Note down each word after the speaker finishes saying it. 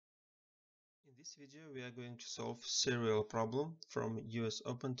this video we are going to solve serial problem from US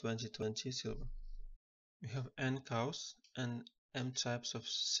Open 2020 Silver. We have n cows and m types of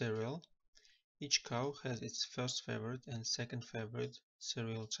cereal. Each cow has its first favorite and second favorite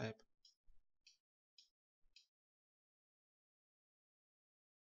cereal type.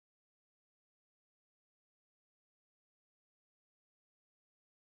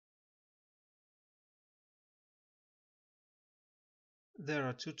 There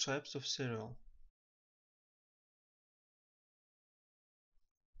are two types of cereal.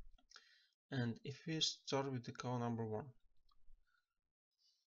 And if we start with the cow number 1,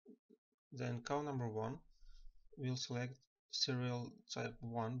 then cow number 1 will select cereal type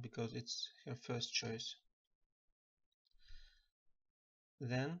 1 because it's her first choice.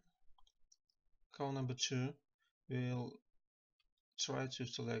 Then cow number 2 will try to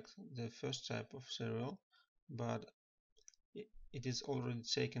select the first type of cereal, but it is already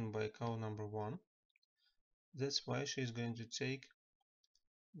taken by cow number 1. That's why she is going to take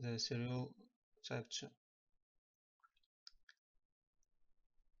the cereal type 2.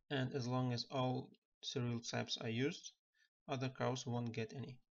 And as long as all cereal types are used, other cows won't get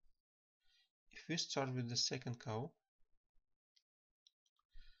any. If we start with the second cow,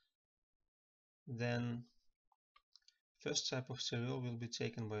 then first type of cereal will be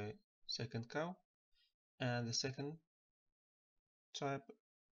taken by second cow, and the second type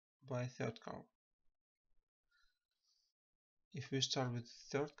by third cow. If we start with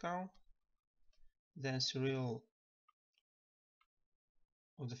third cow, then cereal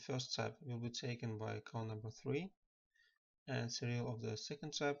of the first type will be taken by cow number 3, and cereal of the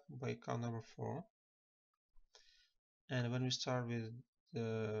second type by cow number 4. And when we start with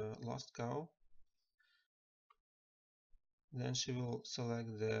the last cow, then she will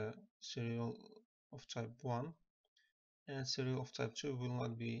select the cereal of type 1, and cereal of type 2 will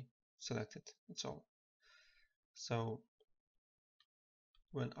not be selected at all. So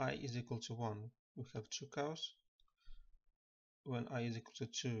when I is equal to 1, we have 2 cows. When I is equal to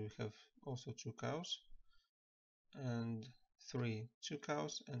 2, we have also 2 cows, and 3, 2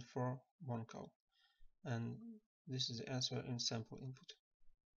 cows, and 4, 1 cow. And this is the answer in sample input.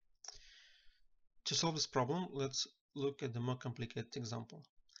 To solve this problem, let's look at the more complicated example.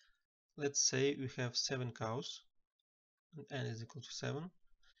 Let's say we have 7 cows, and n is equal to 7,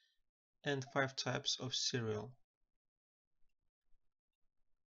 and 5 types of cereal.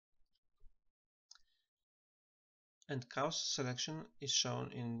 And cows selection is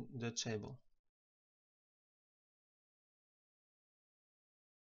shown in the table.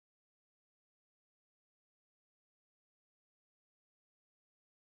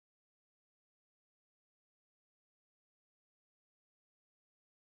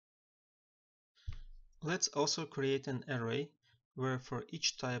 Let's also create an array where for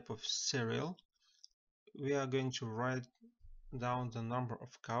each type of cereal we are going to write down the number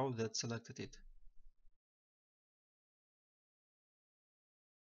of cows that selected it.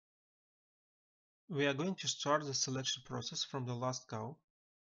 We are going to start the selection process from the last cow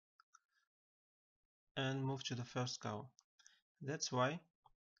and move to the first cow. That's why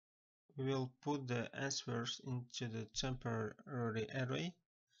we will put the answers into the temporary array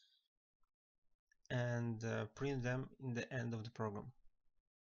and print them in the end of the program.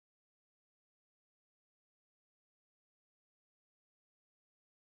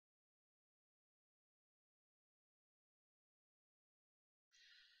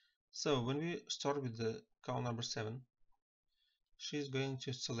 So when we start with the cow number 7, she is going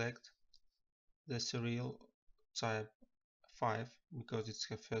to select the cereal type 5 because it's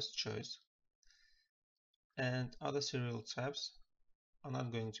her first choice, and other cereal types are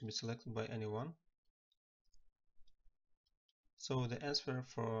not going to be selected by anyone. So the answer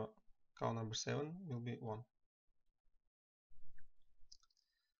for cow number 7 will be 1.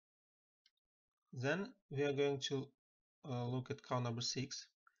 Then we are going to look at cow number 6,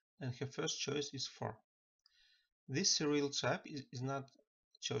 and her first choice is 4. This cereal type is not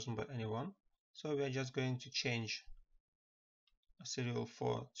chosen by anyone, so we are just going to change cereal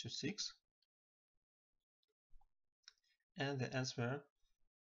 4 to 6, and the answer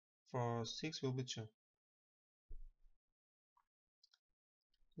for 6 will be 2.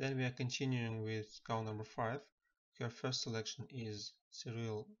 Then we are continuing with cow number 5. Her first selection is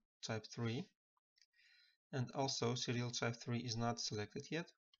cereal type 3, and also cereal type 3 is not selected yet,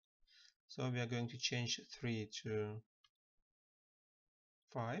 so we are going to change 3 to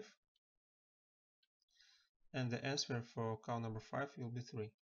 5, and the answer for cow number 5 will be 3.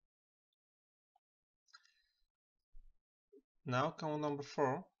 Now cow number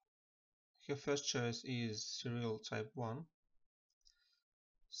 4, her first choice is cereal type 1,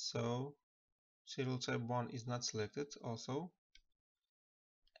 so serial type 1 is not selected also,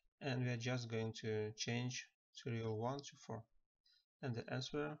 and we are just going to change serial 1 to 4, and the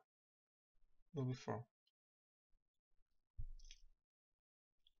answer will be 4.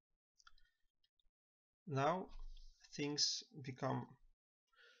 Now things become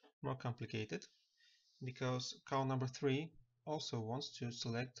more complicated because cow number 3 also wants to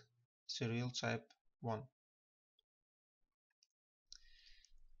select serial type 1.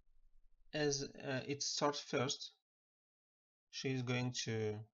 As it starts first, she is going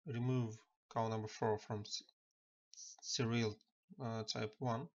to remove cow number 4 from serial type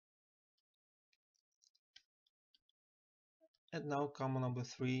 1, and now cow number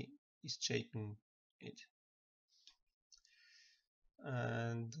 3 is taking it,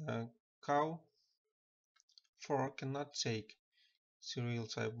 and cow 4 cannot take serial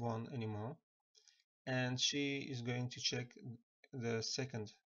type 1 anymore, and she is going to check the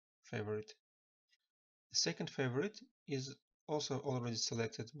second favorite. The second favorite is also already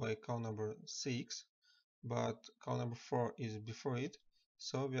selected by cow number 6, but cow number 4 is before it,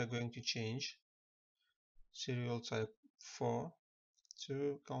 so we are going to change serial type 4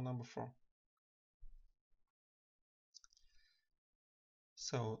 to cow number 4.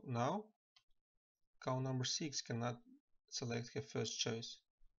 So now cow number 6 cannot select her first choice,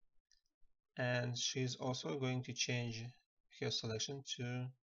 and she is also going to change her selection to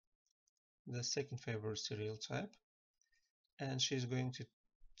the second favorite serial type, and she is going to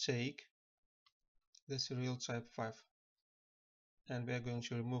take the serial type 5, and we are going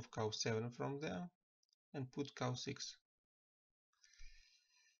to remove cow 7 from there and put cow 6.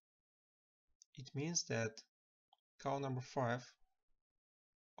 It means that cow number 5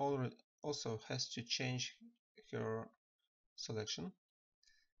 already also has to change her selection,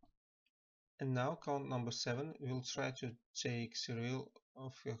 and now cow number 7 will try to take serial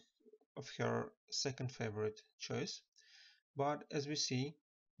of her second favorite choice, but as we see,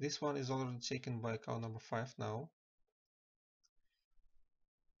 this one is already taken by cow number 5 now,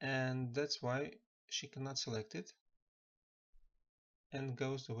 and that's why she cannot select it and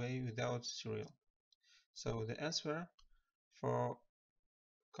goes away without serial. So the answer for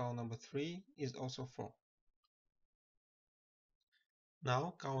cow number 3 is also 4.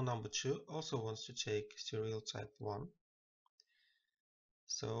 Now cow number 2 also wants to take serial type 1,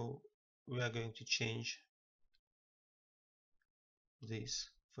 so we are going to change this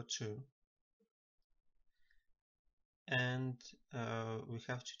for 2, and we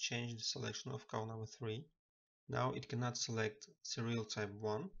have to change the selection of cow number 3. Now it cannot select serial type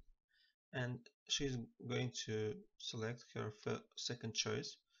 1, and she's going to select her second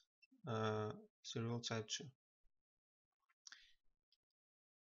choice, serial type 2.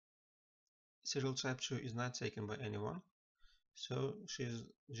 Serial type 2 is not taken by anyone, so she's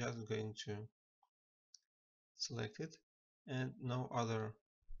just going to select it, and no other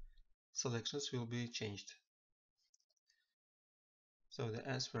selections will be changed. So the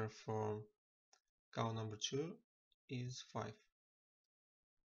answer for cow number 2 is 5.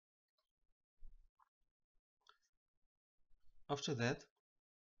 After that,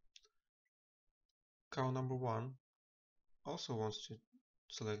 cow number 1 also wants to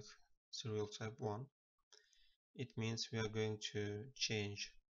select serial type 1. It means we are going to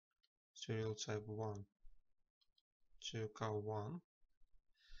change serial type 1 to cow 1.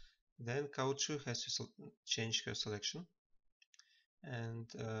 Then cow 2 has to change her selection, and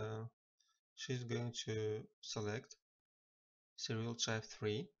she's going to select serial type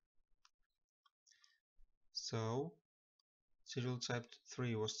 3. So serial type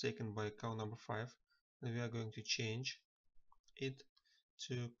 3 was taken by cow number 5, and we are going to change it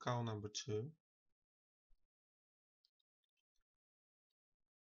to cow number 2.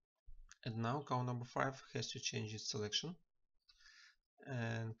 And now cow number 5 has to change its selection,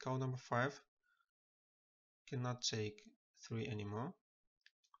 and cow number 5 cannot take 3 anymore,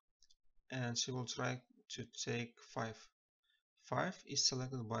 and she will try to take 5. 5 is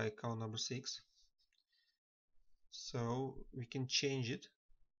selected by cow number 6, so we can change it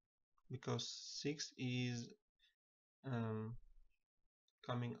because 6 is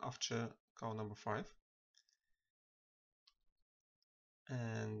coming after cow number 5,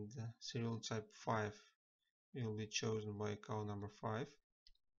 and serial type 5 will be chosen by cow number 5,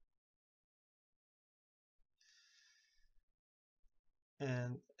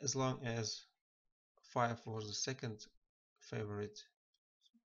 and as long as 5 was the second favorite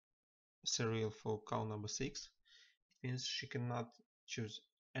serial for cow number 6, it means she cannot choose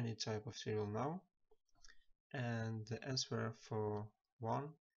any type of serial now, and the answer for 1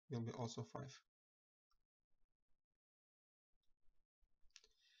 will be also 5.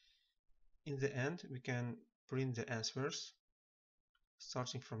 In the end, we can print the answers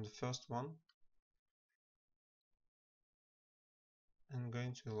starting from the first one and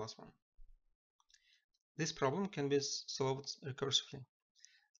going to the last one. This problem can be solved recursively.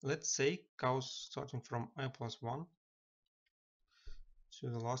 Let's say cows starting from I plus 1 to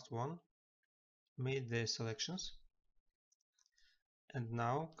the last one made their selections, and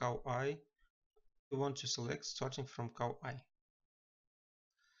now cow I we want to select starting from cow I.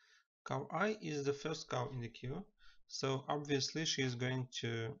 Cow I is the first cow in the queue, so obviously she is going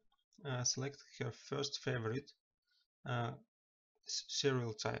to select her first favorite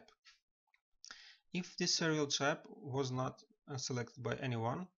cereal type. If this cereal type was not selected by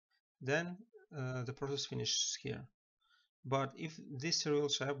anyone, then the process finishes here. But if this cereal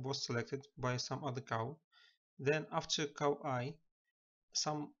type was selected by some other cow, then after cow I,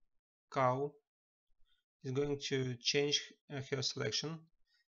 some cow is going to change her selection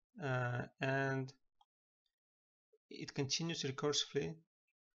and it continues recursively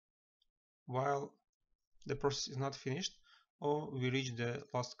while the process is not finished or we reach the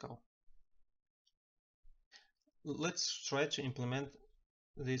last cow. Let's try to implement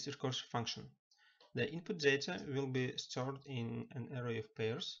this recursive function. The input data will be stored in an array of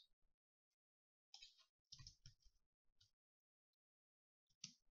pairs.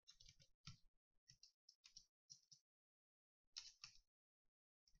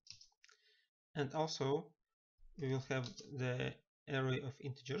 And also we will have the array of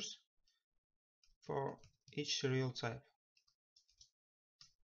integers for each cereal type.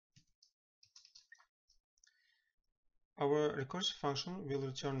 Our recursive function will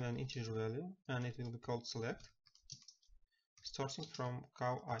return an integer value and it will be called select starting from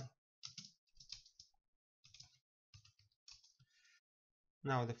cow I.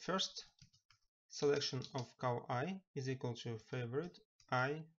 Now the first selection of cow I is equal to favorite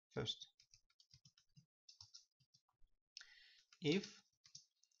I first. If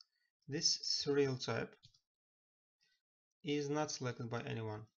this cereal type is not selected by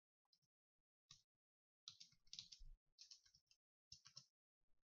anyone,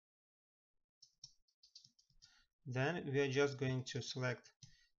 then we are just going to select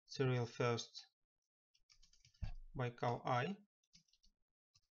cereal first by cow I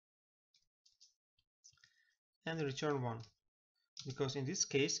and return 1, because in this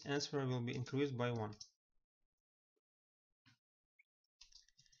case answer will be increased by 1.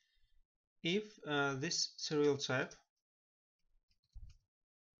 If this cereal type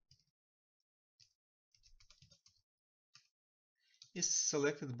is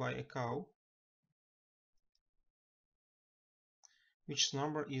selected by a cow which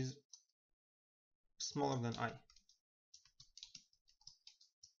number is smaller than I,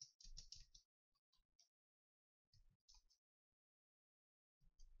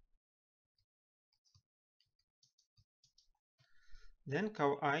 then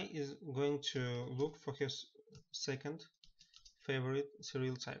cow I is going to look for his second favorite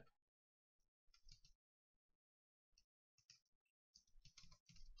cereal type.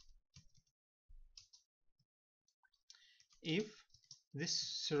 If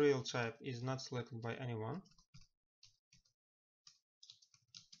this cereal type is not selected by anyone,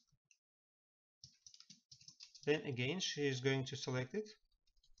 then again she is going to select it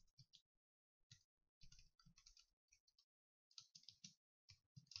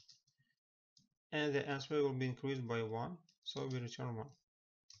and the answer will be increased by 1, so we return 1.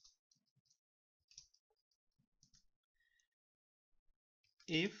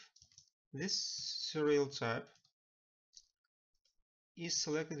 If this cereal type is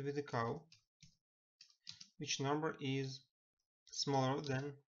selected with a cow which number is smaller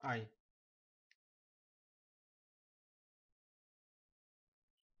than I,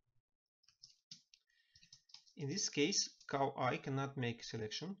 in this case cow I cannot make a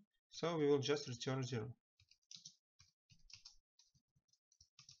selection, so we will just return 0.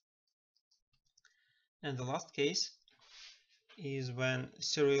 And the last case is when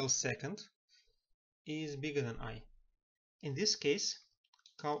cereal second is bigger than I. In this case,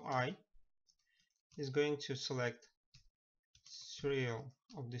 cow I is going to select cereal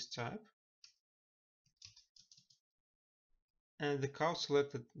of this type, and the cow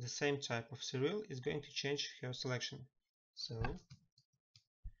selected the same type of cereal is going to change her selection. So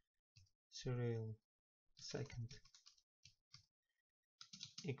cereal second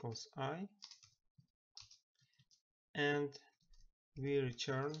equals I, and we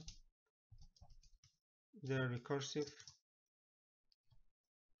return the recursive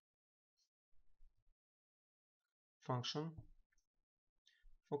function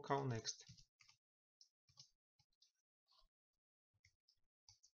for cow next.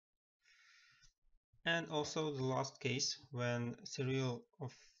 and also the last case when serial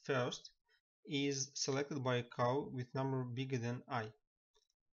of first is selected by a cow with number bigger than I.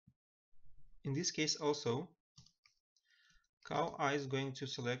 In this case also, cow I is going to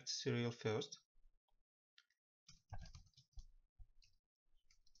select serial first,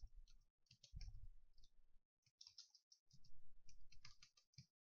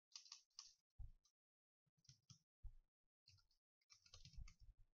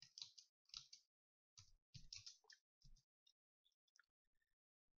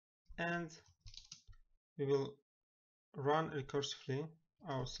 and we will run recursively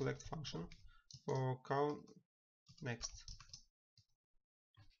our select function for cow next.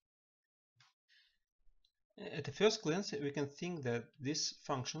 At the first glance, we can think that this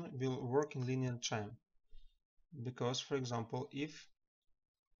function will work in linear time because, for example, if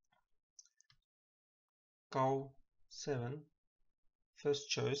cow 7 first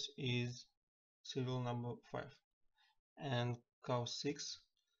choice is serial number 5 and cow 6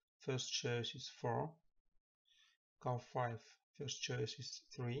 first choice is 4, cow 5 first choice is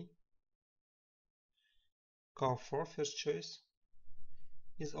 3, cow 4 first choice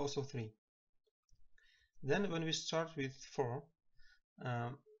is also 3. Then when we start with 4,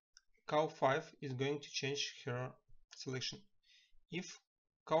 cow 5 is going to change her selection. If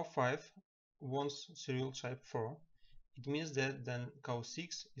cow 5 wants serial type 4, it means that then cow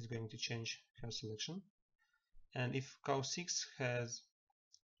 6 is going to change her selection. And if cow 6 has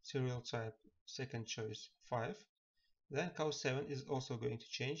serial type second choice 5, then cow 7 is also going to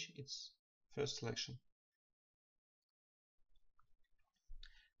change its first selection.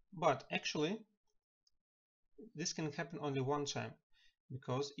 But actually, this can happen only one time,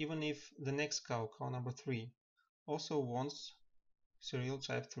 because even if the next cow number 3, also wants serial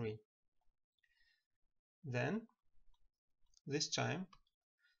type 3, then this time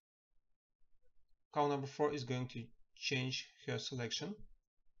cow number 4 is going to change her selection.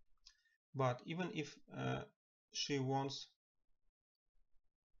 But even if she wants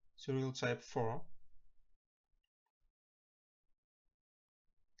serial type 4,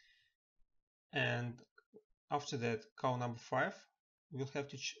 and after that cow number 5 will have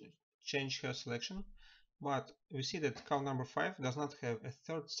to change her selection, but we see that cow number 5 does not have a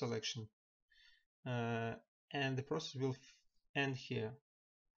third selection, and the process will end here.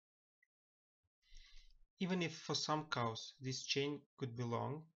 Even if for some cows this chain could be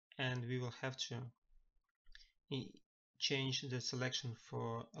long and we will have to change the selection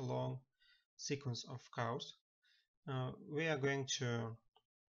for a long sequence of cows, we are going to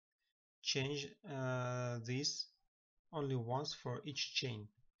change this only once for each chain.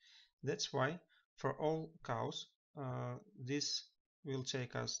 That's why for all cows this will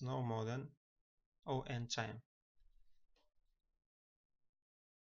take us no more than O(n) time.